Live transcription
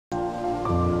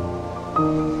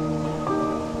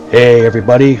Hey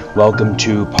everybody, welcome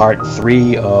to part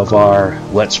 3 of our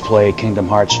Let's Play Kingdom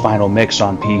Hearts Final Mix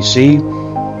on PC.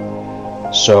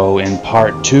 So in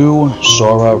part 2,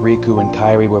 Sora, Riku, and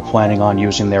Kairi were planning on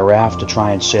using their raft to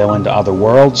try and sail into other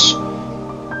worlds.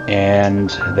 And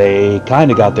they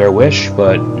kinda got their wish,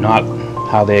 but not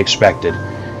how they expected.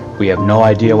 We have no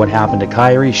idea what happened to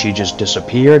Kairi, she just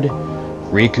disappeared.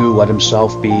 Riku let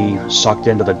himself be sucked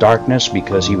into the darkness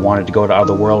because he wanted to go to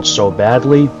other worlds so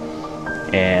badly.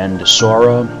 And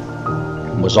Sora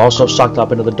was also sucked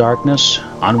up into the darkness,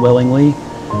 unwillingly.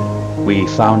 We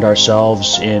found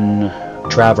ourselves in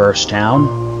Traverse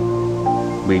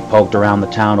Town. We poked around the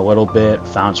town a little bit,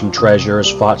 found some treasures,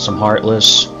 fought some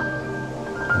Heartless.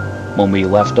 When we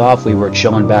left off, we were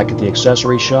chilling back at the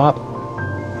accessory shop.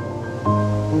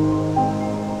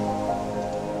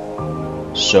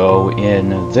 So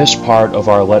in this part of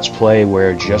our Let's Play,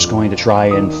 we're just going to try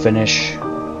and finish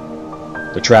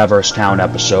the Traverse Town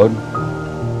episode.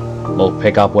 We'll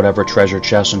pick up whatever treasure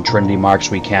chests and Trinity marks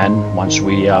we can once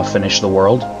we finish the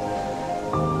world.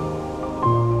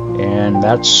 And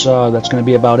that's going to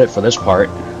be about it for this part.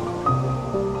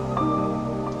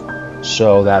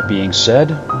 So that being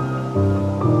said,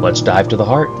 let's dive to the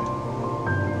heart.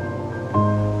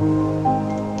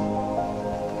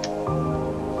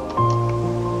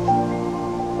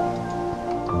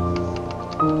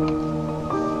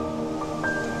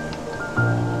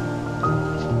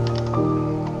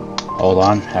 Hold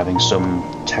on, having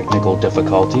some technical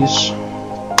difficulties.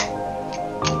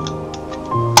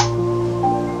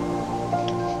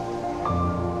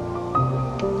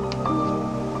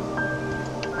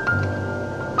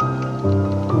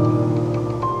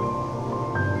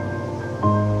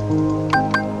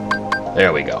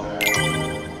 There we go.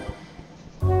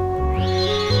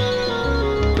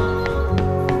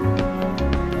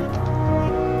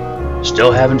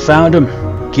 Still haven't found him?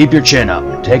 Keep your chin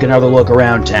up. Take another look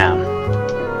around town.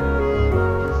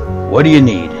 What do you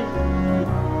need?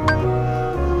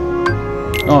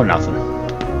 Oh, nothing.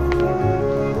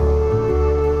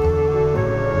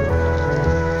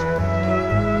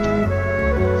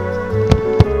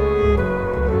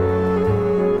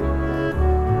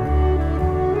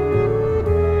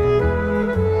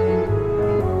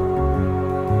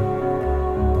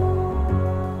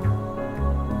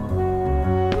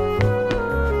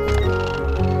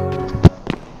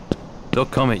 They'll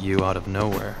come at you out of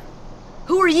nowhere.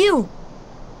 Who are you?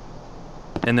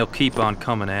 And they'll keep on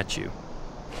coming at you,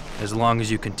 as long as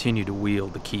you continue to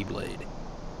wield the Keyblade.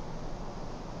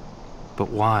 But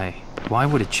why? Why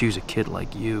would it choose a kid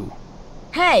like you?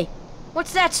 Hey,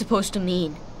 what's that supposed to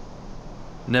mean?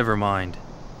 Never mind.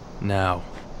 Now,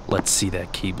 let's see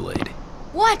that Keyblade.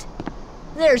 What?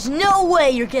 There's no way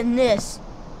you're getting this.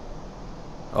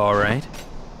 Alright,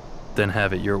 then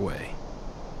have it your way.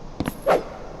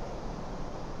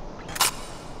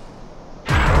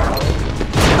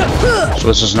 So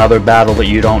this is another battle that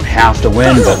you don't have to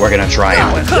win, but we're gonna try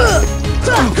and win. Come on!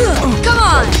 Come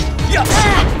on!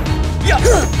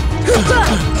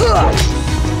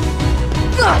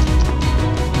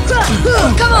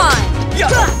 Come on!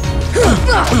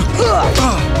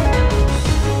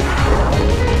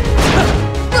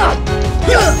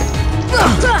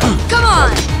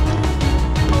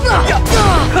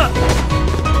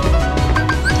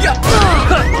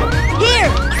 Here!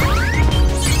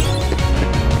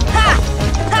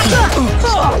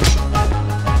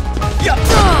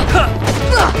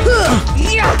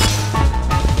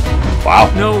 Wow.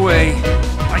 No way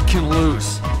I can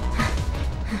lose.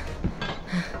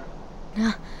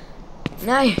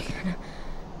 Now you're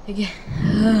gonna get...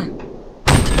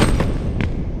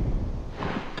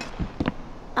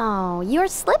 Oh, you're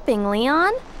slipping,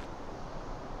 Leon.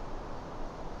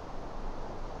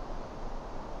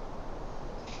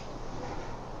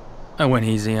 I went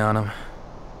easy on him.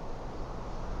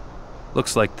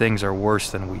 Looks like things are worse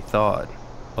than we thought.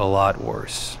 A lot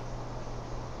worse.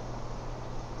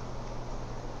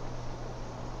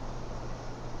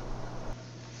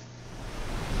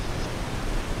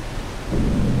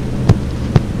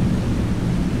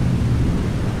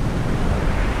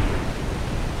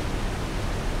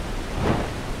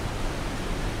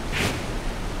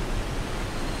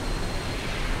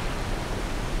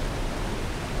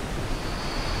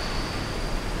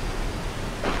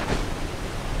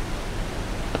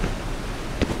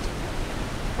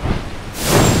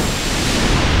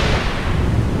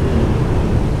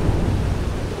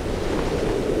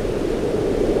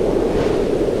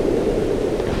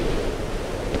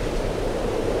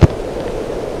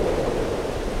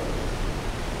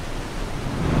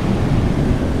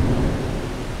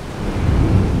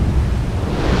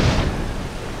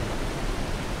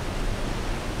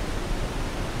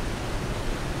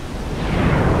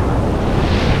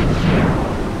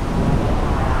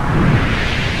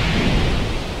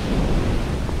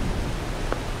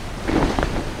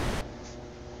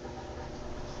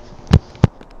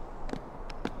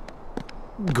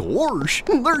 Gosh,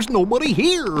 there's nobody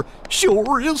here.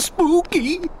 Sure is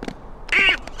spooky.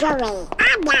 Actually,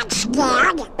 I'm not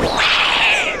scared.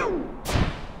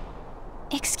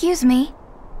 Excuse me,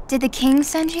 did the king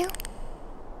send you?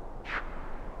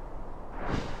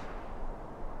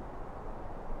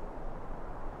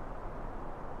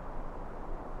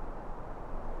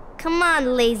 Come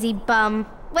on, lazy bum.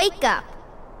 Wake up.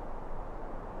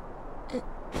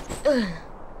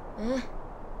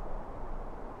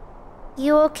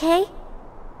 You okay?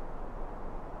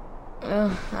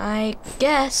 I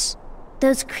guess.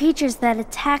 Those creatures that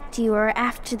attacked you are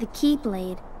after the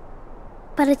Keyblade.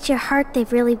 But it's your heart they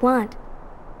really want.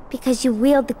 Because you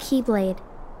wield the Keyblade.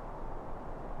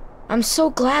 I'm so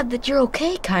glad that you're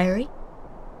okay, Kairi.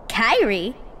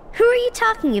 Kairi? Who are you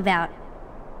talking about?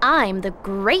 I'm the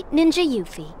great ninja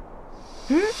Yuffie.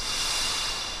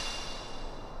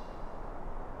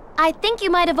 I think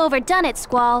you might have overdone it,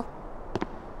 Squall.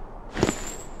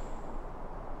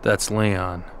 That's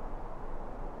Leon.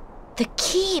 The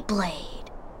Keyblade.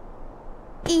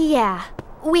 Yeah,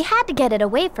 we had to get it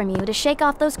away from you to shake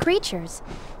off those creatures.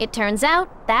 It turns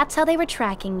out that's how they were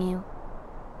tracking you.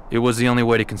 It was the only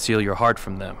way to conceal your heart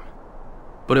from them.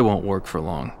 But it won't work for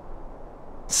long.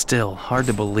 Still, hard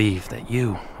to believe that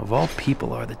you, of all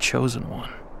people, are the chosen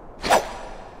one.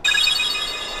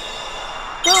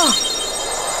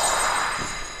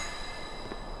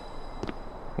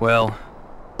 Well,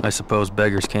 I suppose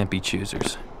beggars can't be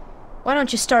choosers. Why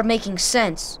don't you start making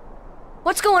sense?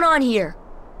 What's going on here?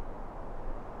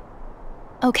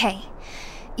 Okay,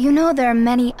 you know there are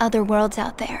many other worlds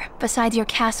out there besides your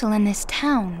castle and this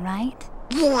town, right?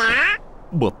 Yeah?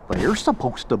 But they're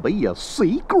supposed to be a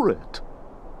secret.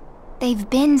 They've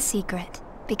been secret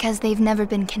because they've never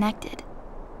been connected.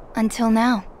 Until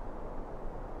now.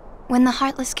 When the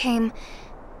Heartless came,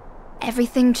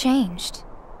 everything changed.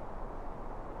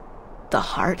 The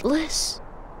Heartless?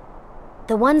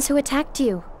 The ones who attacked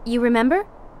you, you remember?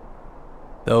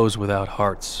 Those without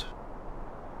hearts.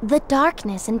 The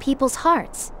darkness in people's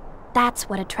hearts. That's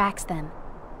what attracts them.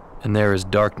 And there is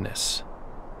darkness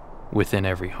within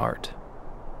every heart.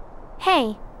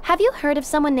 Hey, have you heard of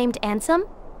someone named Ansem?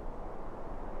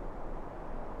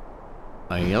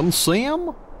 And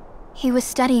Sam? He was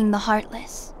studying the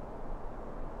Heartless.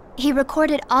 He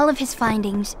recorded all of his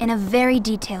findings in a very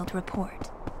detailed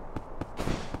report.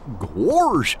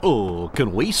 Gosh,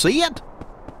 can we see it?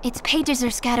 Its pages are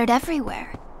scattered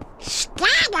everywhere.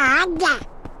 Scattered?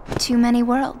 Too many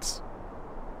worlds.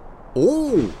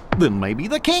 Oh, then maybe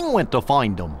the king went to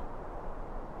find them.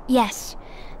 Yes,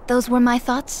 those were my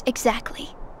thoughts exactly.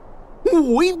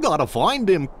 We've got to find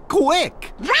him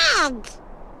quick. Red!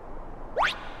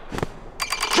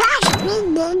 First we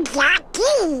need the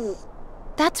key.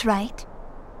 That's right.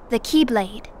 The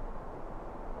Keyblade.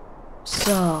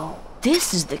 So,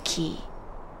 this is the key.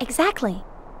 Exactly.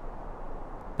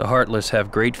 The Heartless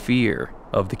have great fear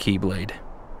of the Keyblade.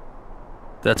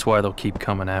 That's why they'll keep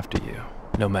coming after you,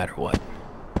 no matter what.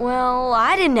 Well,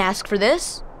 I didn't ask for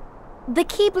this. The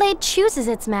Keyblade chooses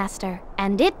its master,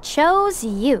 and it chose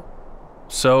you.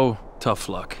 So, tough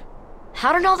luck.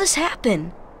 How did all this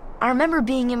happen? I remember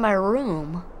being in my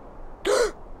room.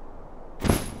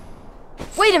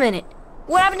 Wait a minute!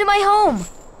 What happened to my home?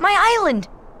 My island?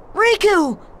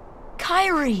 Riku!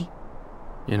 Kairi!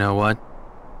 You know what?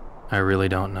 I really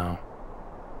don't know.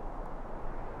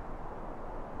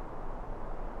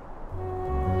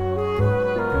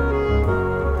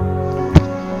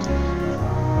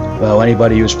 Well,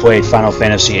 anybody who's played Final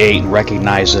Fantasy VIII and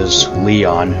recognizes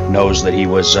Leon knows that he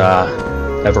was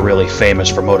never really famous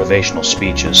for motivational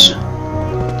speeches.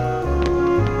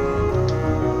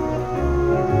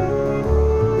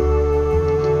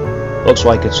 Looks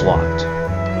like it's locked.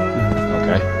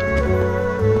 Okay.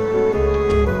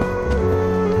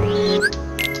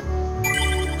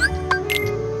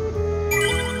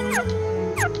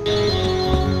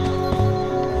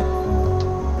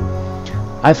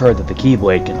 I've heard that the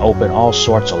Keyblade can open all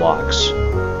sorts of locks.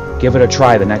 Give it a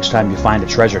try the next time you find a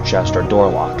treasure chest or door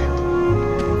lock.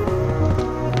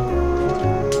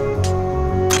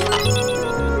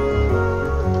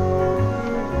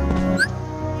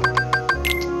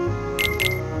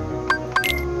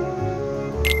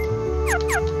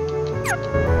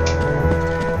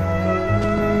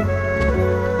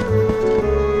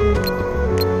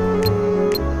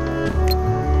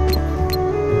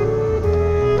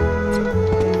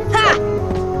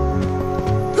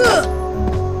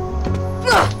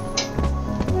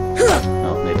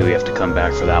 Come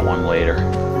back for that one later.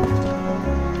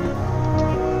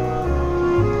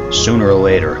 Sooner or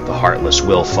later, the Heartless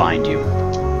will find you.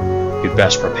 You'd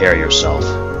best prepare yourself.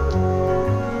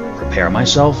 Prepare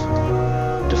myself?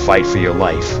 to fight for your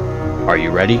life. Are you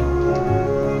ready?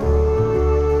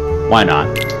 Why not?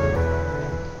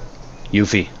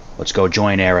 Yuffie, let's go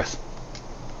join Aerith.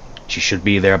 She should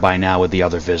be there by now with the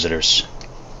other visitors.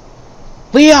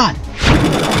 Leon!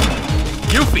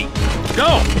 Yuffie,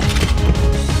 go!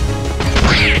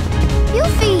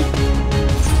 Yuffie!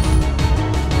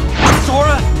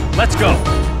 Sora, let's go!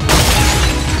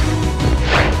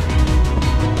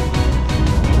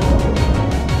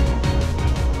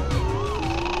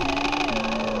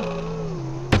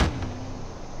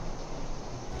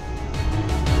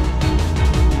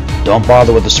 Don't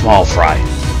bother with the small fry.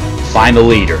 Find the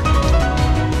leader.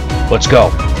 Let's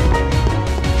go.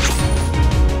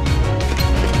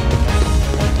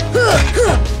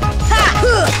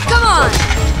 Come on! Come on!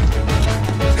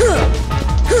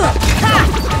 Come on!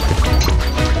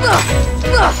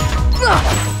 Come on!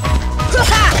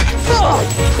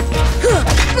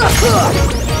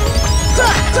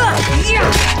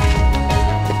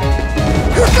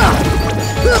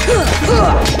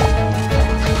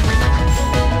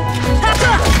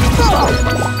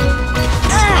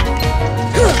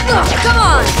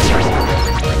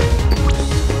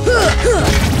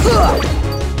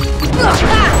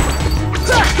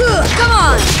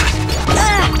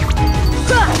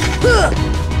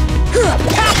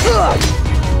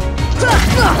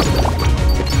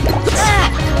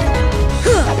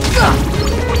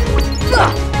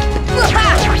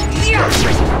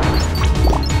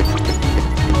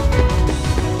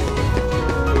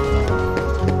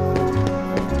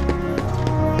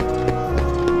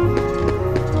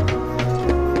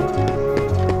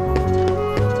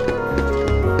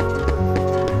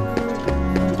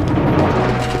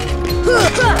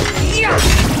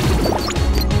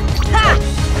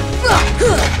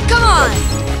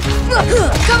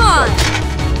 Come on!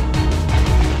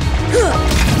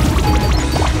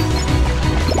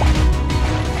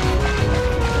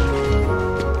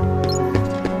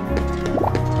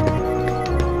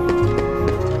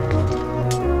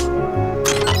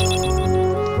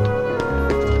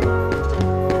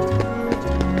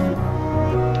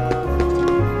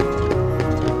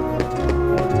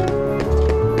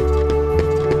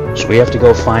 So we have to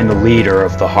go find the leader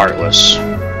of the Heartless.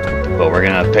 But we're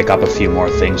gonna pick up a few more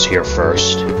things here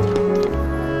first.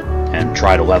 And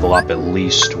try to level up at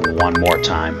least one more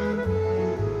time.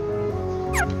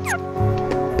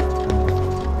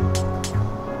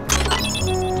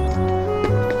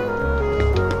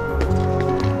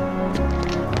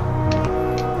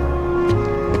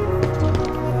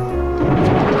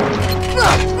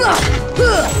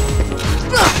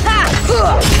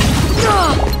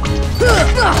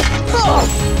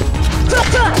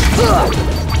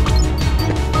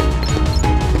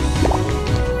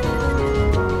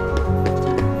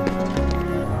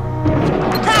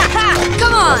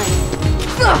 Come on!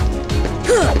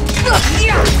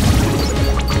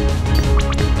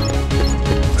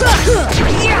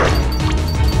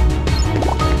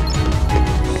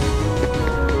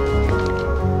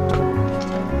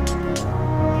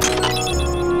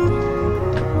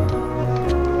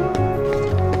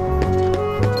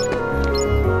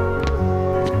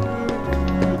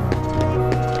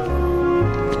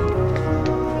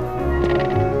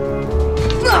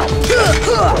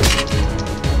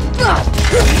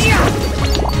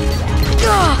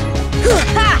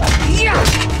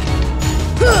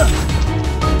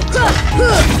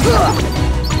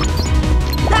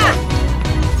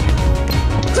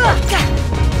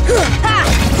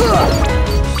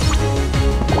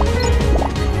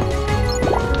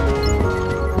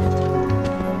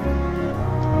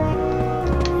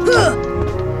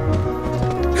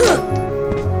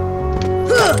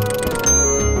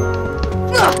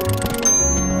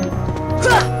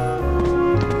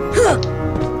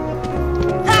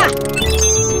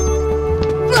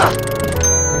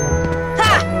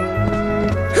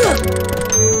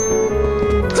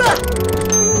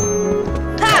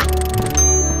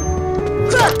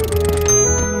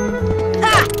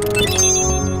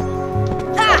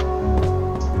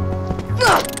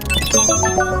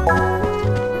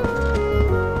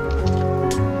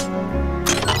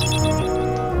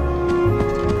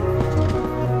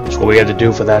 What we had to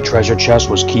do for that treasure chest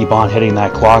was keep on hitting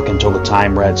that clock until the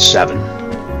time read 7. I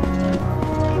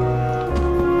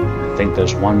think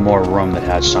there's one more room that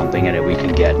has something in it we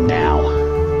can get now.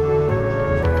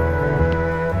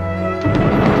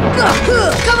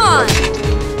 Come on!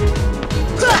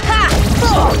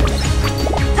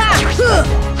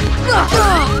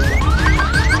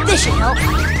 This should help.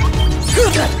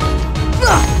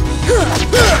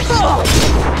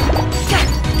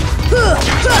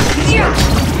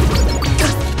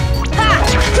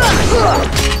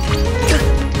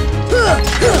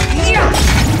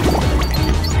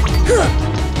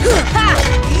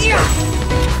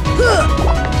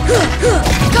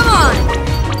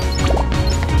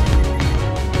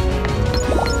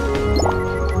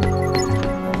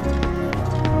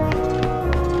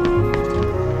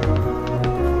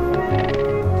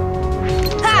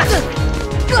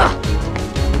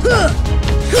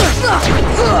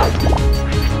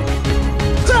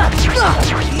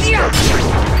 Come on!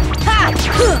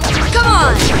 Come on! Come on! Come on! Come on! Come on! Come on! Come on! Come on! Come on! Come on! Come on! Come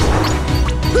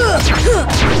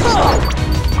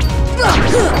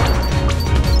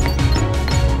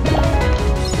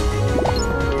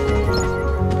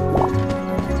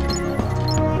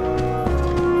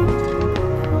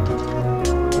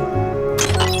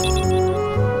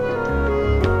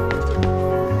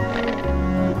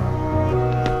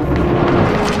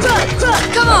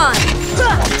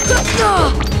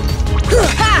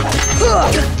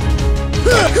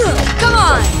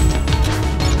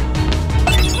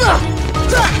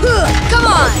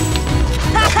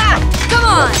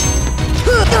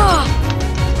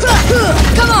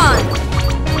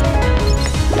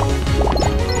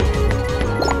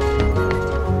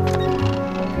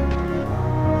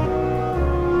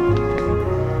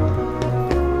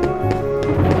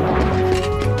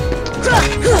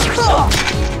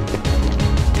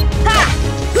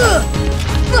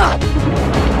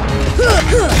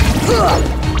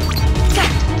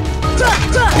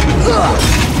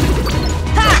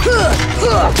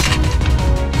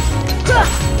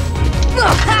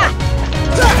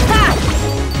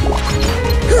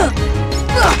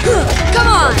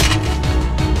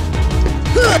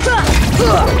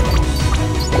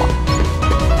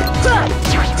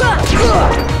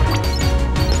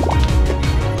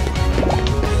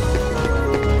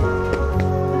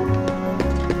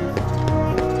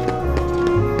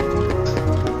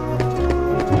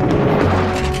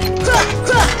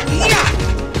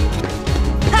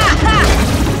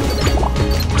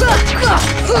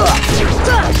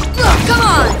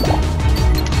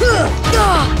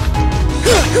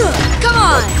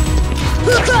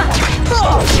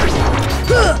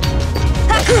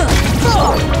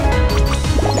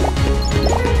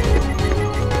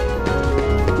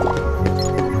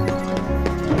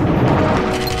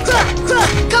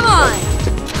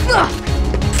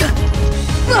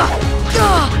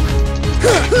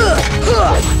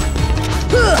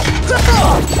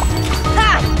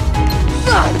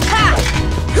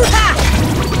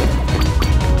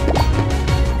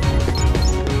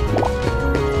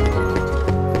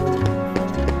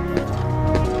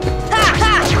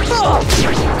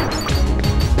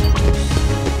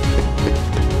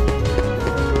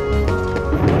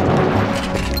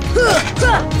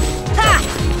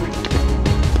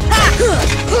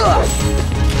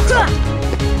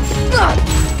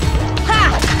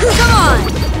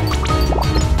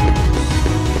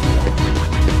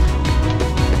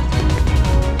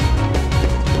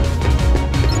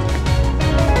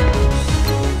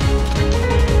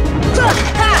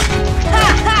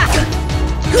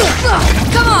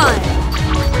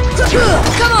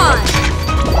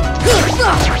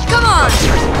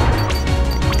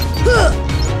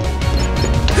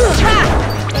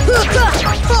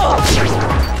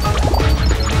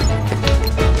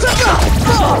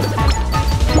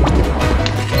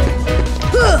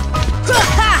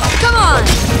on! Come on!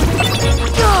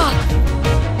 Come on!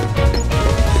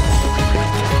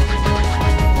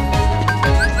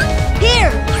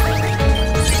 Here!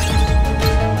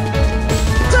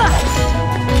 Come on!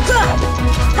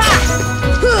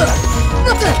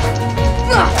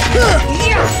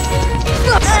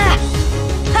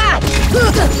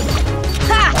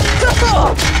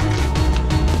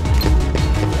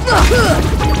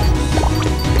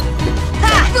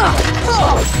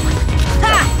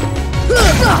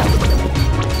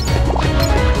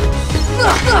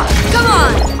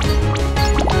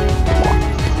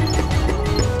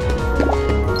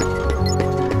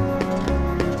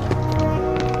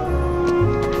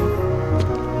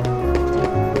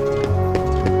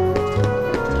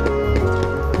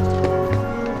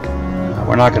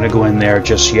 We're not going to go in there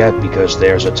just yet because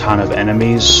there's a ton of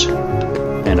enemies,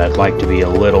 and I'd like to be a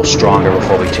little stronger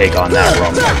before we take on that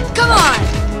room. Come on!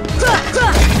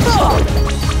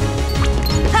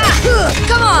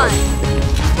 Come on!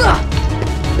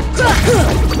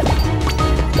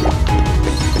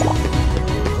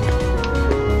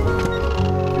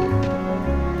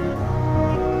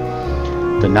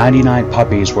 The 99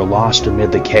 puppies were lost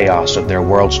amid the chaos of their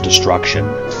world's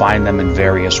destruction. Find them in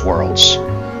various worlds.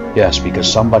 Yes, because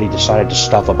somebody decided to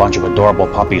stuff a bunch of adorable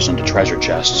puppies into treasure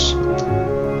chests.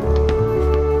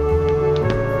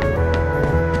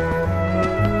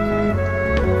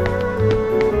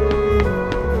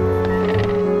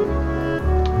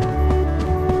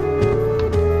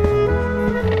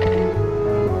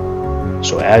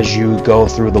 So as you go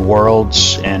through the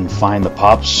worlds and find the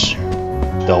pups,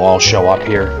 they'll all show up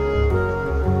here.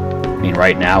 I mean,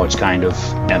 right now it's kind of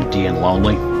empty and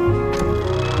lonely.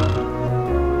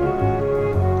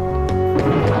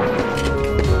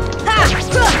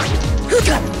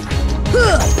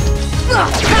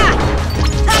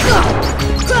 Come on!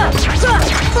 Come on!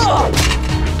 Come on!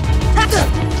 Come on!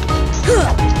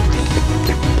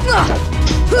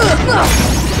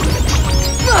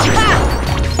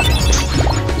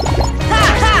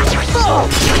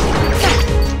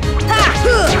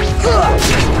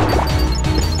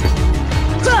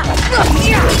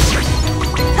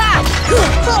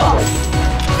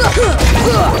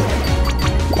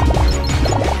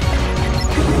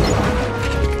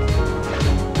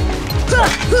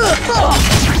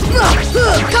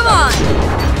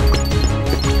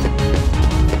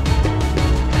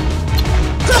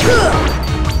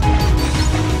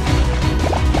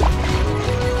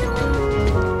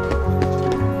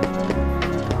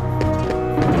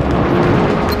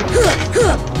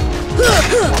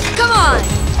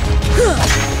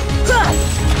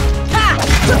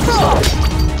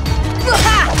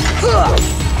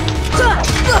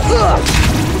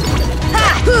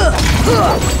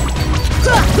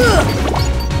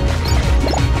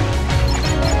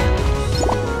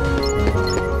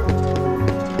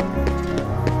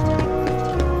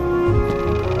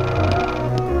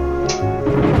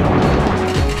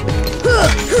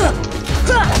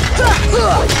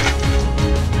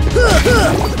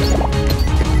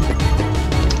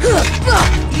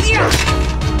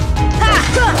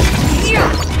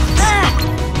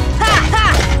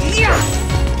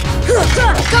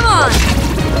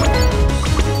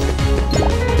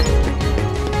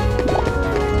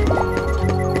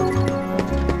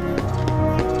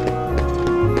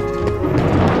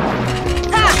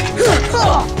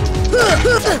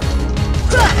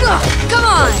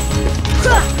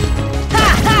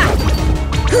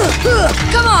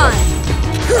 Come on!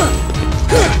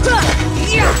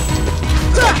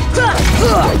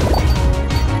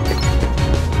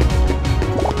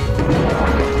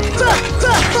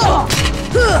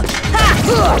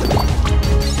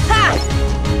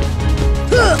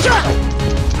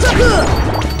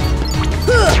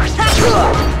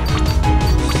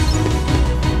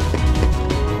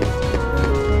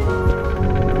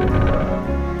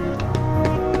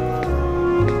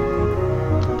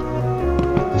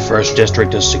 The first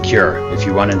district is secure. If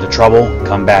you run into trouble,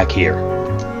 come back here.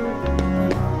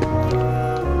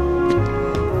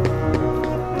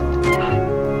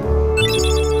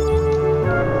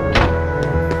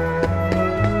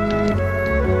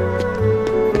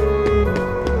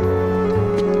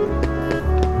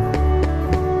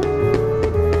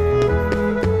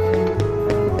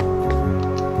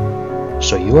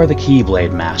 So you are the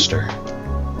Keyblade Master.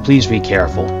 Please be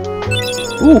careful.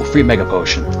 Ooh, free Mega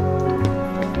Potion.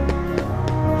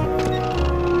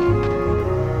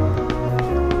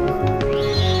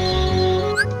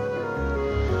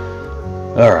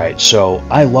 Alright, so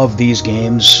I love these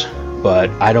games, but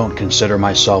I don't consider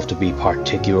myself to be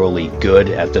particularly good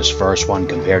at this first one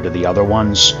compared to the other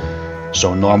ones.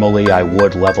 So normally I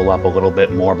would level up a little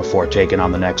bit more before taking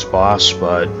on the next boss,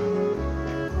 but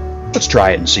let's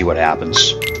try it and see what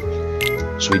happens.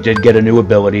 So we did get a new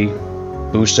ability,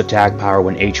 boost attack power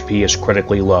when HP is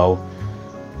critically low.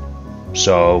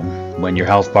 So when your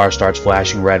health bar starts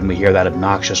flashing red and we hear that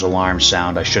obnoxious alarm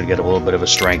sound, I should get a little bit of a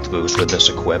strength boost with this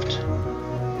equipped.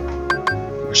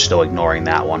 We're still ignoring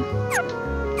that one.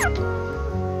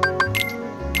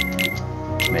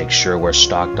 Make sure we're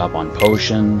stocked up on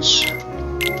potions.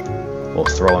 We'll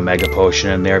throw a Mega Potion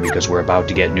in there because we're about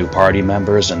to get new party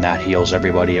members and that heals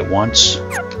everybody at once.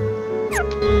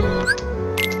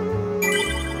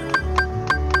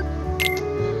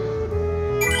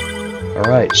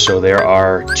 Alright, so there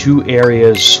are 2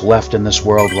 areas left in this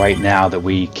world right now that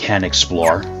we can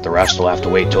explore. The rest will have to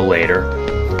wait till later.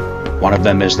 One of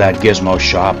them is that Gizmo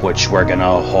shop, which we're going to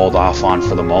hold off on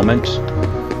for the moment.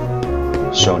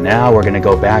 So now we're going to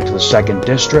go back to the 2nd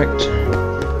district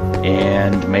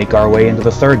and make our way into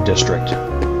the 3rd district.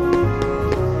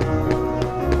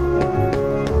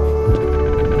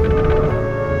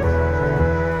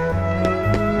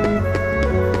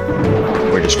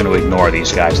 We're just going to ignore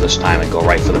these guys this time and go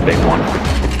right for the big one.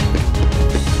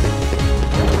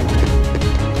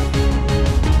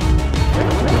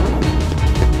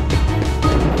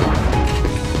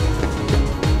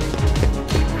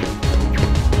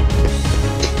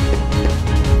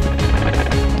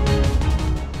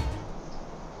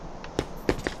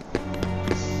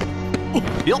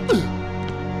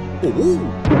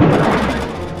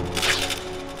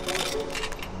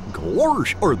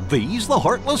 Gosh, are these the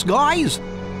Heartless guys?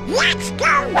 Let's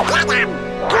go get them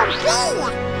to see.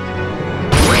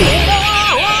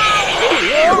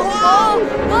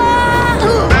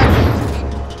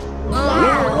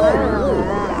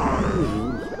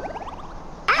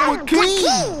 The key!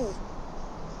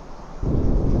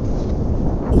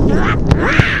 The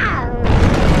key.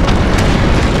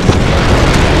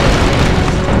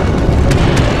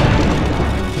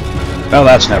 Well,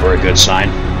 that's never a good sign.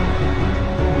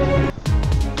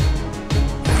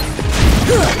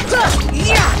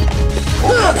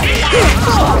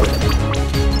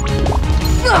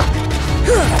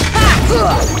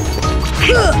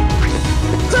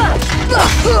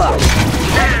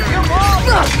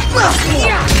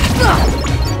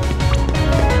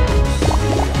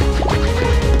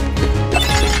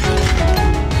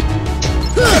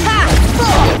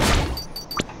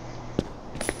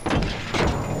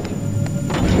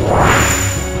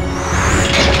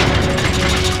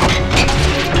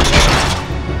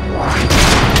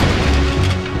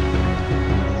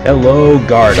 Hello,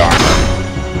 guard armor.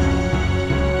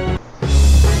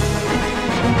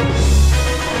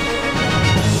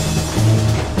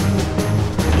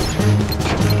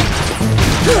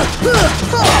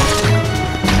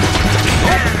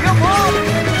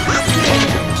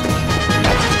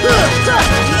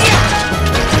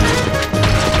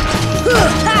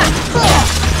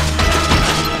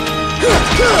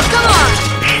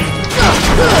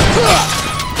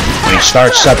 When you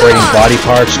start separating body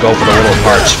parts, go for the little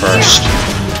parts first.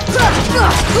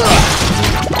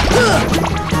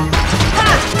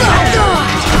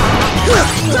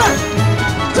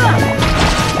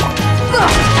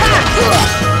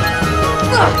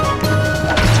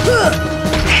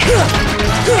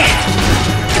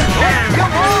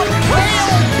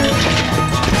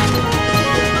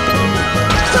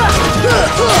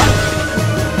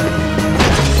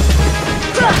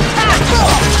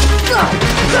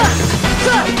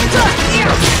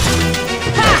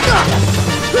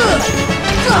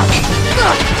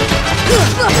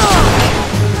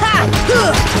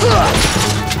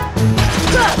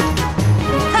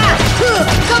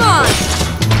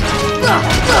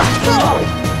 Come on!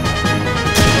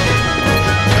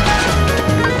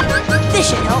 This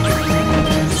should help.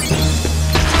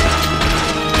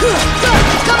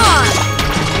 Come on!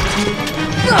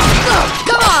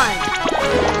 Come on!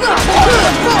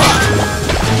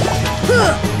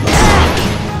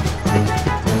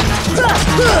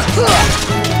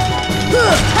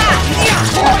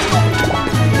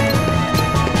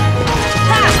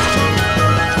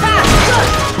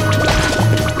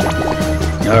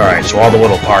 Alright, so all the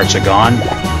little parts are gone. Come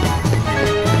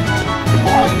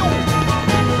on!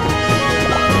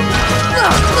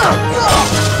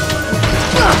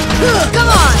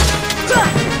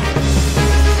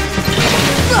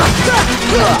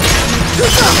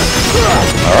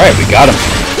 Alright, we got him.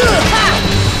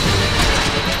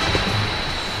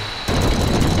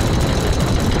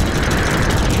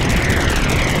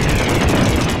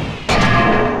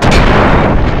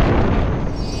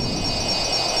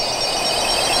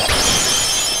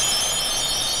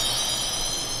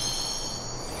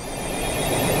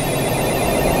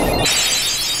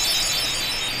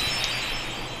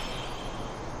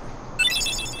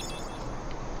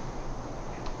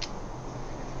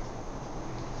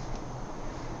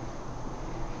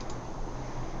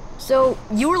 So,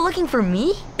 you were looking for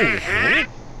me?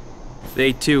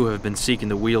 They too have been seeking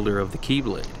the wielder of the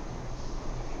Keyblade.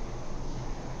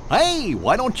 Hey,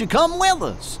 why don't you come with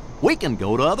us? We can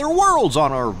go to other worlds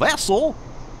on our vessel.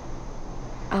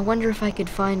 I wonder if I could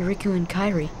find Riku and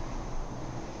Kairi.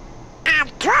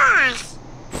 Of course.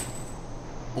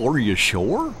 Are you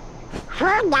sure?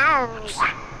 Who knows?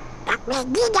 But we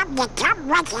need them to come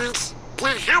with us to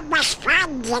help us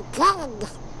find the king.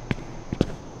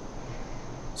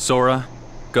 Sora,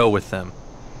 go with them.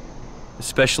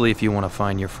 Especially if you want to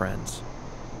find your friends.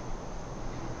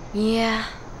 Yeah,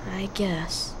 I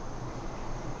guess.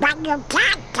 But you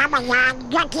can't come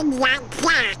along looking like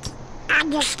that.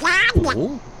 Understand?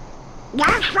 Oh? No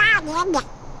frowning,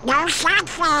 no sad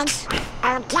face,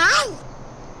 okay?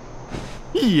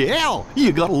 Yeah,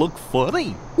 you gotta look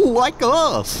funny, like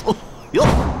us.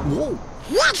 Whoa.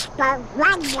 Whisper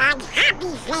runs on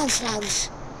happy faces.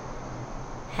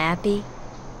 Happy?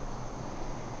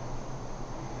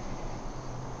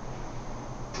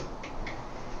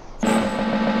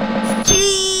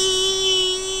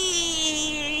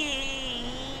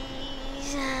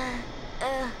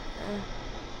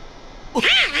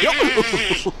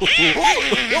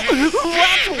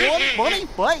 That's one funny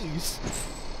face.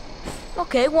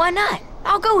 Okay, why not?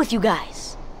 I'll go with you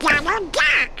guys. Donald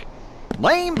Duck.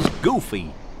 Name's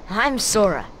Goofy. I'm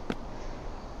Sora.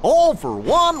 All for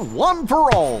one, one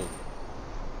for all.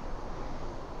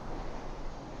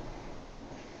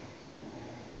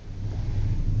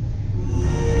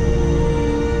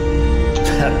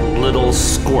 That little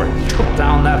squirt took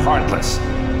down that Heartless.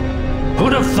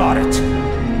 Who'd have thought it?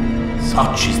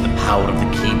 Such is the power of the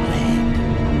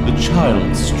Keyblade. The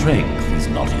child's strength is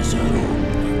not his own.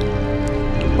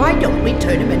 Why don't we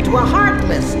turn him into a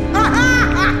Heartless?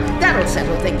 That'll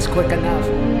settle things quick enough.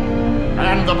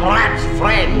 And the brat's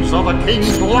friends are the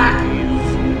king's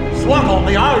lackeys. Swung on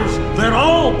the ice, they're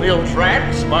all built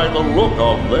rats by the look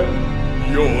of them.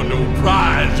 You're no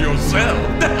prize yourself.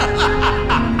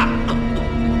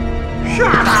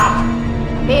 Shut up!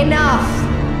 Enough!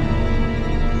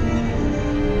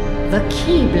 The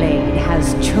Keyblade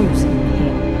has chosen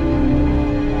him.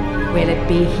 Will it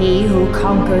be he who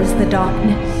conquers the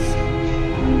darkness?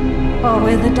 Or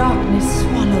will the darkness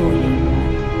swallow him?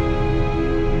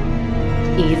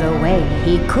 Either way,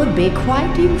 he could be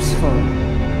quite useful.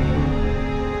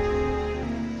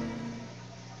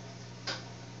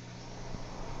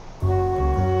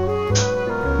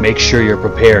 Make sure you're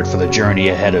prepared for the journey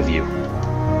ahead of you.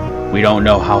 We don't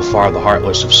know how far the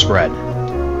Heartless have spread.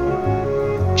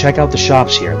 Check out the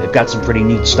shops here. They've got some pretty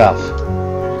neat stuff.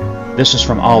 This is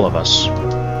from all of us.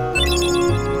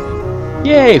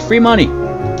 Yay, free money!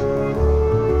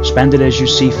 Spend it as you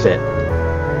see fit.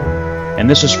 And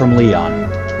this is from Leon.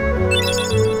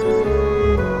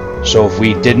 So if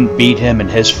we didn't beat him in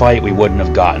his fight, we wouldn't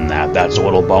have gotten that. That's a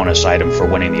little bonus item for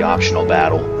winning the optional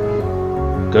battle.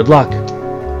 Good luck.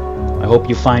 I hope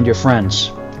you find your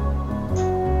friends.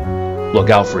 Look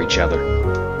out for each other.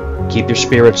 Keep your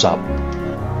spirits up.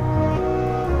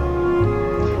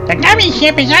 The gummy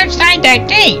ship is outside that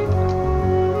gate.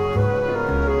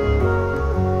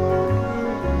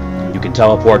 You can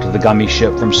teleport to the gummy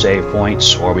ship from save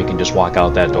points, or we can just walk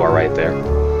out that door right there.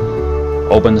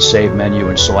 Open the save menu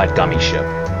and select gummy ship.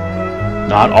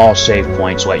 Not all save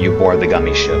points let you board the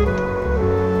gummy ship.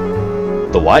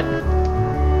 The what?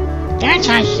 That's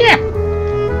our ship.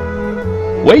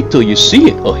 Wait till you see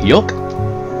it, Ahyuk.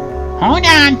 Hold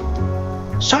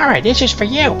on. Sora, this is for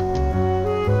you.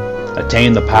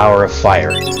 Attain the power of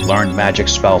fire. Learned magic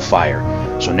spell fire.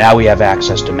 So now we have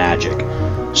access to magic.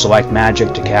 Select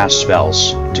magic to cast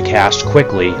spells. To cast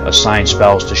quickly, assign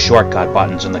spells to shortcut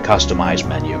buttons in the customize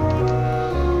menu.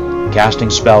 Casting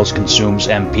spells consumes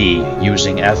MP.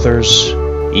 Using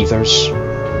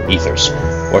ethers,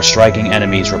 or striking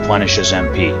enemies replenishes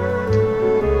MP.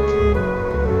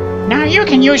 Now you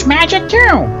can use magic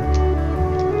too.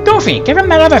 Goofy, give him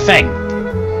that other thing.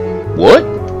 What?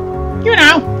 You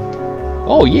know.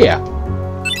 Oh yeah.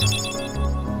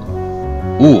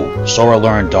 Ooh, Sora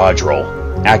learned dodge roll.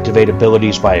 Activate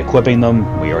abilities by equipping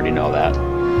them. We already know that.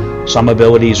 Some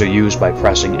abilities are used by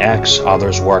pressing X,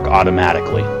 others work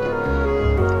automatically.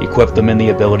 Equip them in the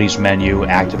abilities menu.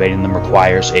 Activating them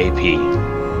requires AP.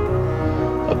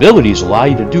 Abilities allow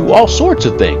you to do all sorts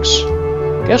of things.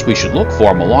 Guess we should look for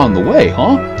them along the way,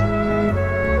 huh?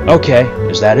 Okay,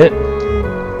 is that it?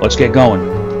 Let's get going.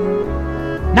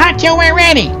 Not till we're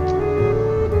ready.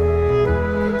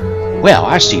 Well,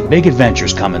 I see big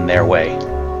adventures coming their way.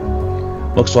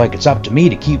 Looks like it's up to me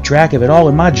to keep track of it all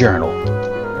in my journal.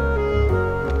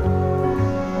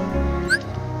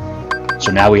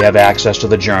 So now we have access to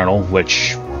the journal,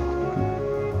 which,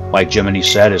 like Jiminy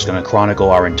said, is going to chronicle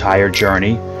our entire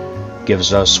journey.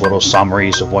 Gives us little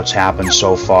summaries of what's happened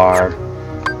so far.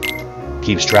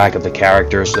 Keeps track of the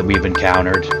characters that we've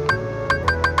encountered.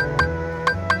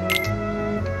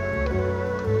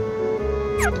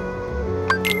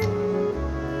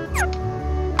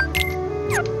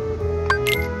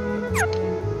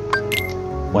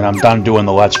 When I'm done doing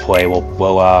the Let's Play,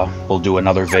 we'll do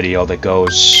another video that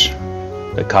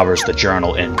covers the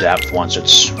journal in depth once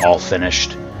it's all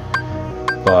finished.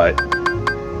 But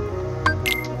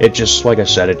it just, like I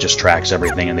said, it just tracks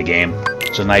everything in the game.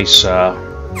 It's a nice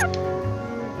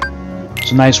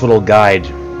little guide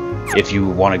if you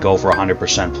want to go for 100%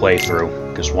 playthrough.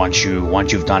 Because once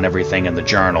you've done everything in the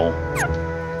journal,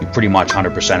 you pretty much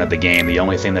 100% of the game. The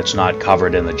only thing that's not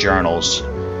covered in the journals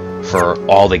for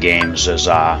all the games is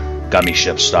gummy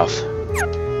ship stuff.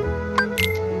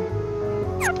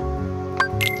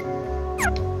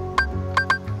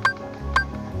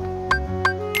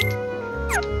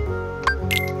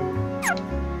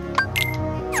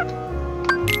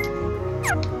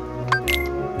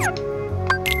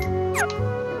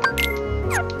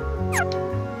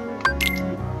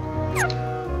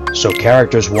 So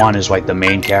Characters 1 is like the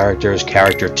main characters,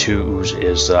 Character 2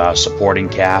 is supporting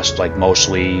cast, like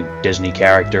mostly Disney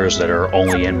characters that are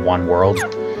only in one world.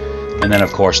 And then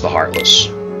of course the Heartless.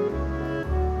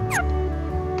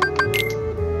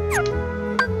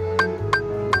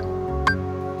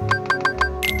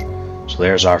 So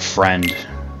there's our friend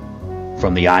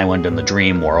from the island in the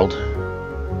dream world.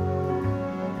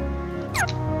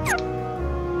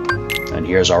 And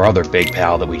here's our other big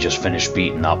pal that we just finished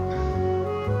beating up.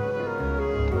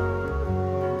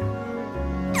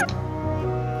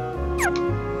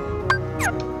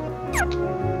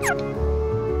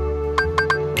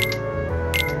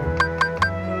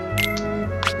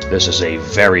 This is a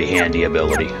very handy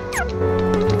ability.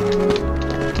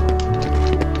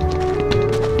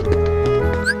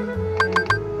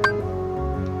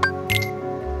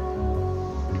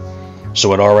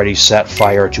 So it already set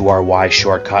fire to our Y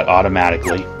shortcut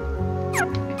automatically.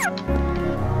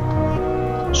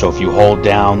 So if you hold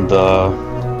down the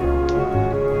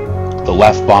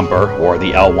left bumper or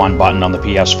the L1 button on the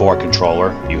PS4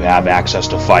 controller, you have access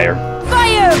to fire.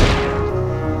 Fire!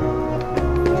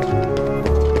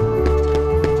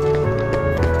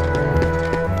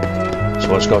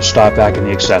 So let's go stop back in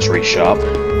the accessory shop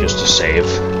just to save.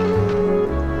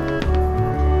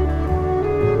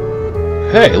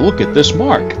 Hey, look at this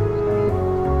mark.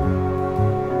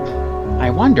 I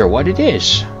wonder what it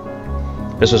is.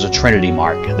 This is a Trinity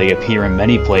mark. They appear in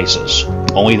many places.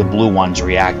 Only the blue ones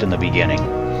react in the beginning.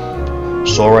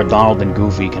 Sora, Donald, and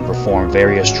Goofy can perform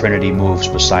various Trinity moves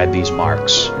beside these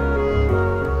marks.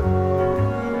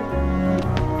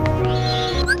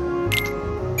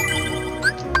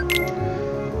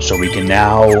 So we can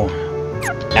now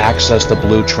access the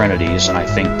blue Trinities, and I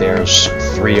think there's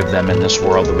 3 of them in this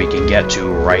world that we can get to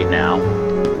right now.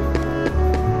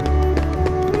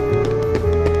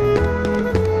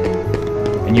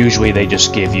 And usually they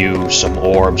just give you some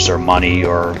orbs or money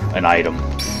or an item.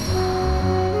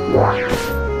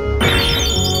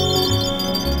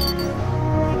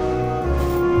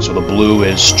 So the blue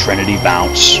is Trinity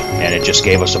Bounce, and it just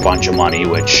gave us a bunch of money,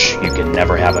 which you can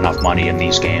never have enough money in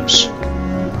these games.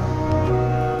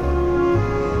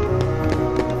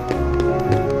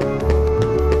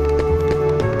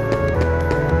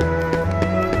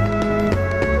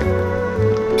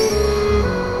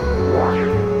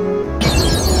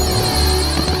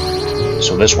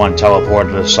 So this one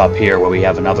teleported us up here where we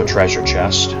have another treasure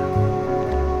chest.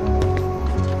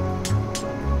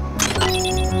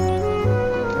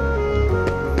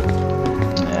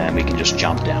 And we can just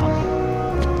jump down.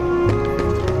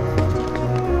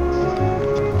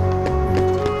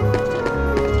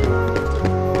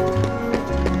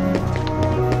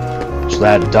 So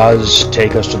that does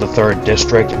take us to the 3rd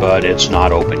district, but it's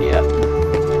not open yet.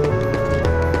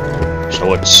 So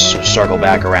let's circle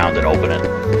back around and open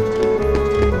it.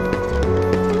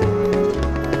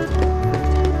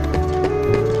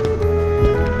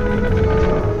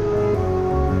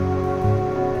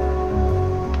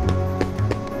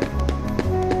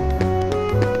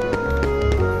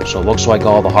 So it looks like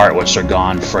all the Heartless are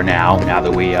gone for now that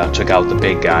we took out the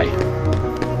big guy.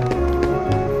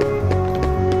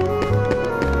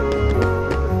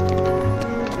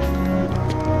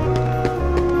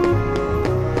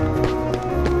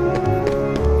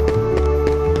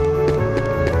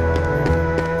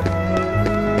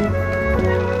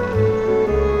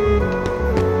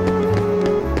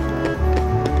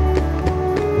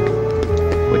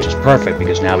 Which is perfect,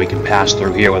 because now we can pass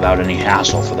through here without any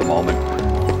hassle for the moment.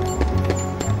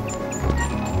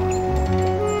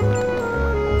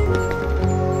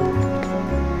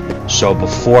 So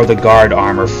before the guard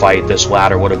armor fight, this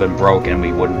ladder would have been broken.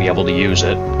 We wouldn't be able to use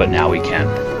it, but now we can.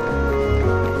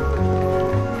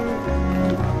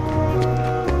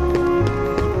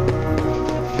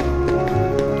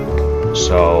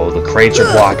 So the crates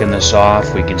are blocking this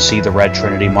off. We can see the red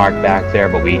Trinity mark back there,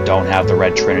 but we don't have the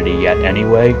red Trinity yet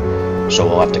anyway. So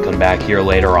we'll have to come back here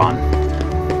later on.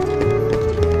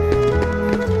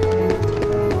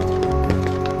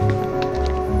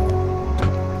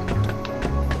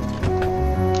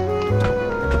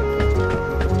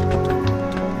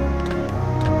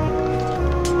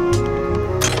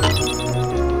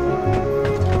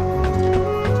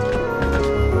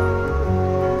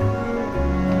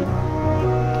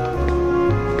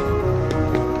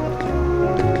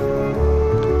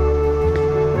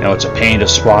 Now it's a pain to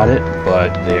spot it,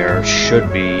 but there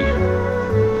should be...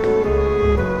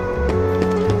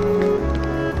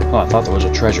 Oh, I thought there was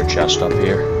a treasure chest up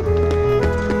here.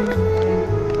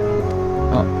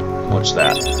 Oh, what's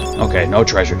that? Okay, no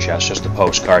treasure chest, just a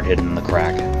postcard hidden in the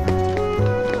crack.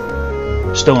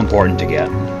 Still important to get.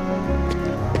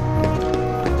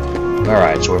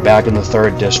 Alright, so we're back in the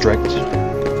 3rd district.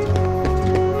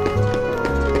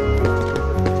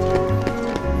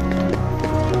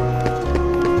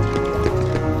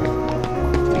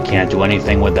 Can't do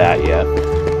anything with that yet.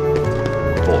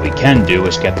 What we can do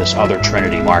is get this other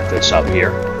Trinity mark that's up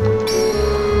here.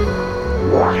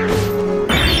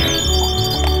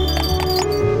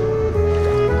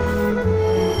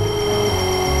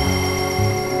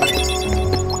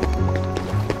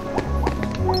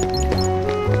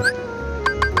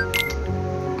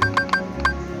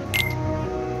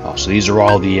 Oh, so these are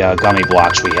all the gummy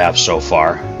blocks we have so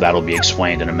far. That'll be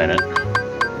explained in a minute.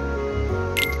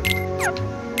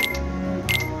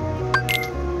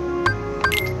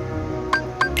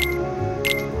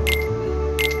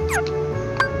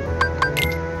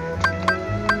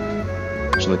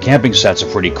 So the camping set's a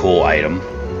pretty cool item.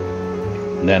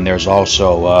 And then there's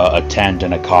also a tent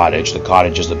and a cottage. The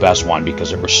cottage is the best one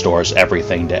because it restores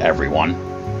everything to everyone.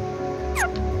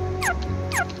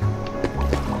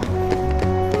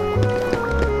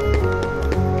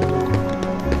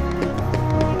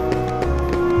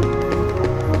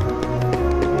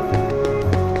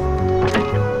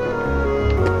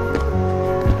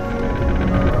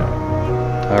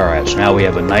 Alright, so now we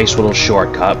have a nice little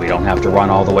shortcut. We don't have to run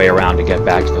all the way around to get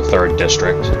back to the 3rd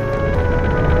district.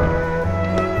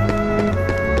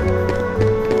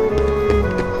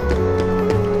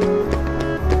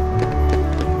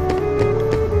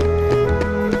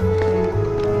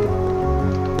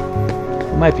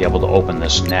 We might be able to open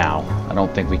this now. I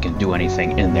don't think we can do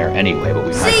anything in there anyway, but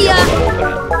we might be able to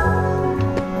open it.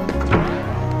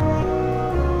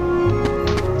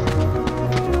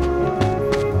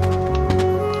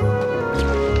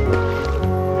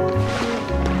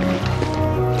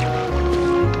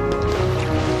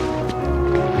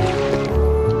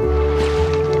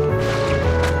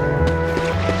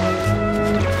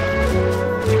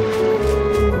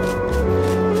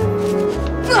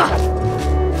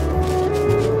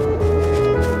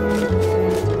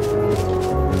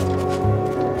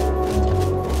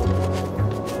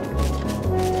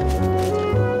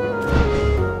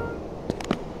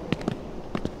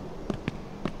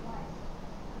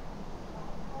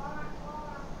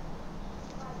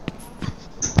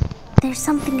 There's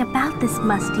something about this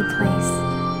musty place.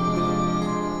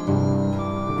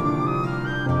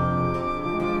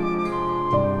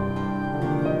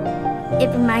 It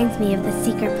reminds me of the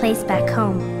secret place back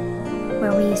home,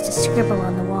 where we used to scribble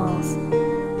on the walls.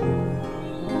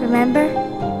 Remember?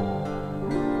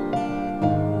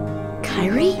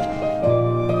 Kairi?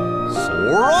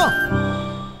 Sora?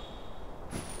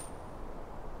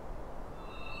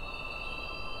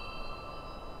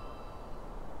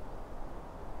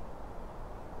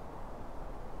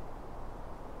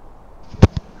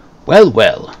 Well,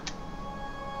 well.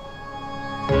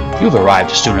 You've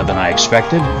arrived sooner than I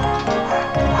expected.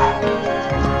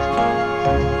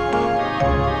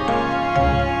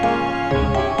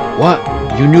 What?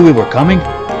 You knew we were coming?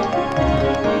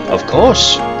 Of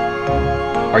course.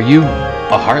 Are you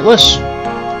a Heartless?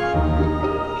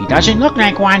 He doesn't look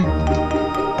like one.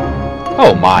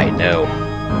 Oh my, no.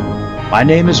 My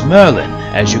name is Merlin.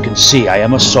 As you can see, I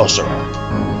am a sorcerer.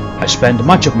 I spend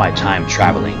much of my time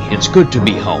traveling. It's good to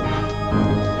be home.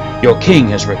 Your king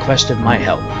has requested my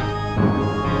help.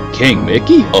 King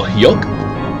Mickey? Oh, yuck.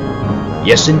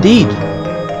 Yes, indeed.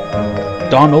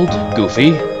 Donald,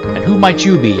 Goofy, and who might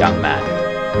you be, young man?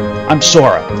 I'm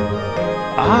Sora.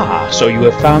 Ah, so you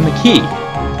have found the key.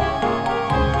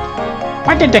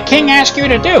 What did the king ask you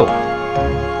to do?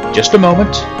 Just a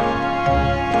moment.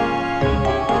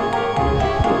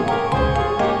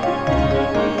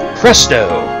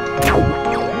 Presto!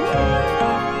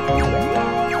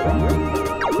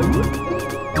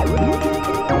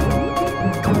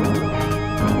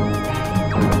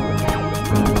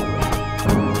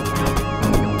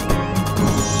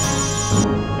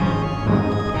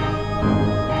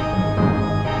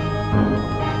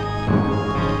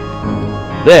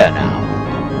 There now.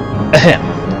 Ahem.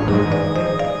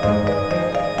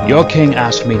 Your king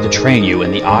asked me to train you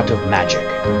in the art of magic.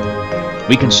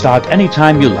 We can start any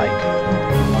time you like.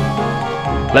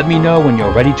 Let me know when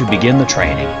you're ready to begin the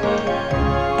training.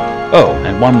 Oh,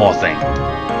 and one more thing.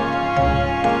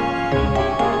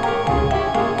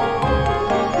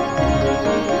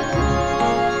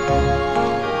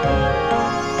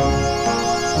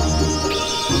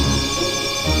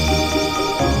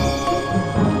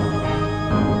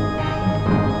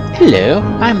 Hello,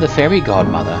 I'm the fairy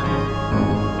godmother.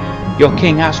 Your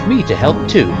king asked me to help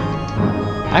too.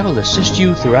 I will assist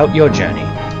you throughout your journey.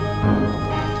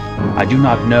 I do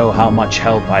not know how much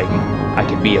help I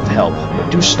can be of help, but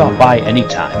do stop by any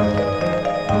time.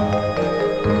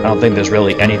 I don't think there's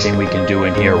really anything we can do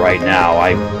in here right now.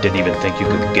 I didn't even think you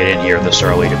could get in here this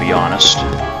early, to be honest.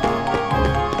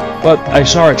 But I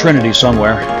saw a Trinity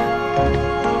somewhere.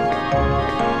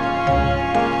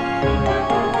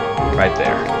 Right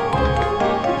there.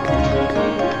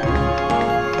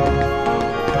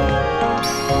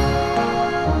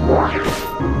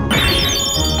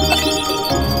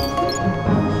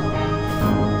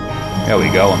 There we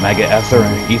go, a Mega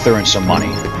Ether and some money.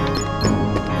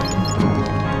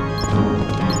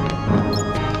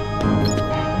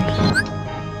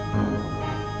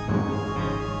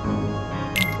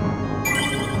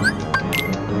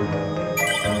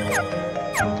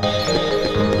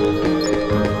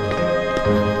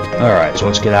 Alright, so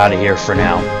let's get out of here for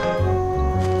now.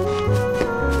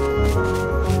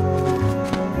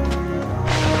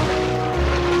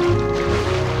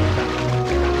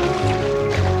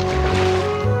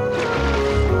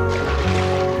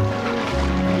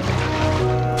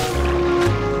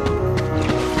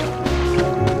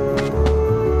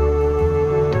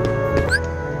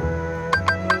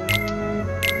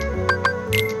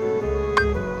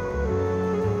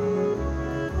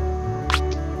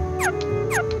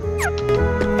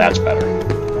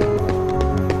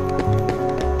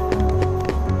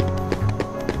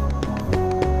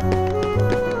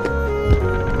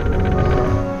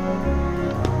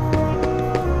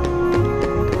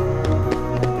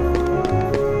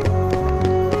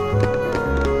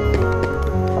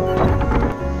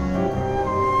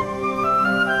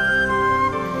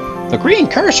 green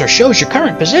cursor shows your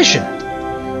current position.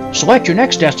 Select your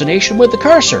next destination with the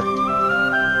cursor.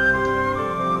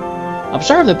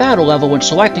 Observe the battle level when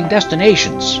selecting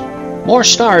destinations. More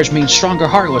stars means stronger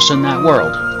Heartless in that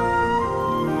world.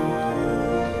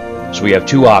 So we have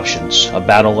two options, a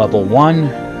battle level 1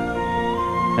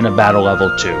 and a battle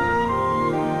level 2.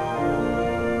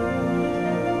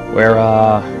 We're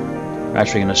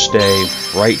actually going to stay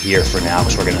right here for now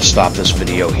because we're going to stop this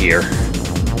video here.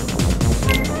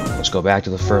 Let's go back to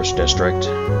the first district.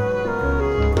 I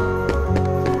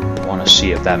want to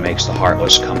see if that makes the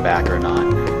Heartless come back or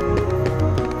not.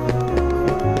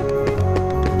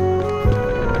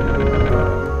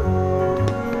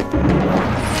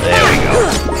 There we go.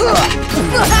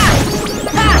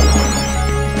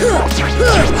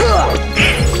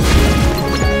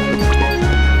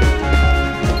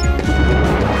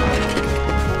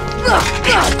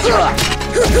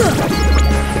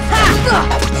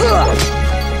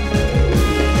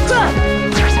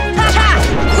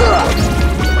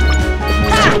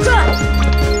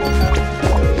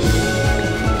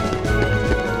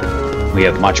 We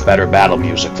have much better battle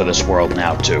music for this world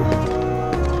now, too.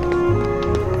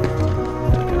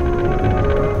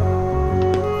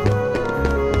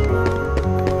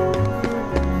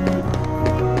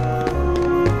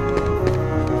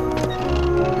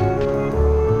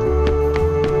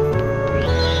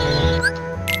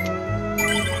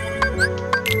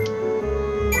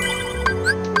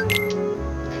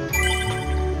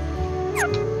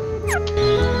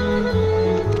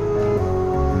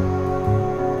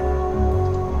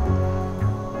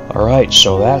 Alright,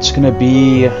 so that's going to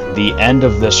be the end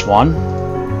of this one.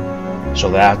 So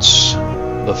that's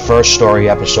the first story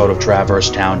episode of Traverse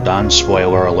Town done.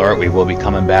 Spoiler alert, we will be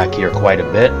coming back here quite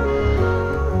a bit.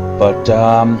 But,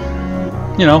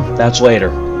 you know, that's later.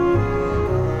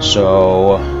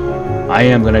 So, I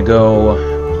am going to go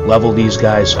level these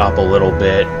guys up a little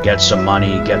bit, get some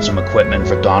money, get some equipment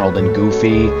for Donald and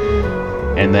Goofy,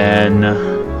 and then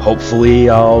hopefully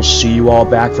I'll see you all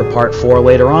back for part 4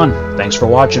 later on. Thanks for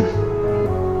watching.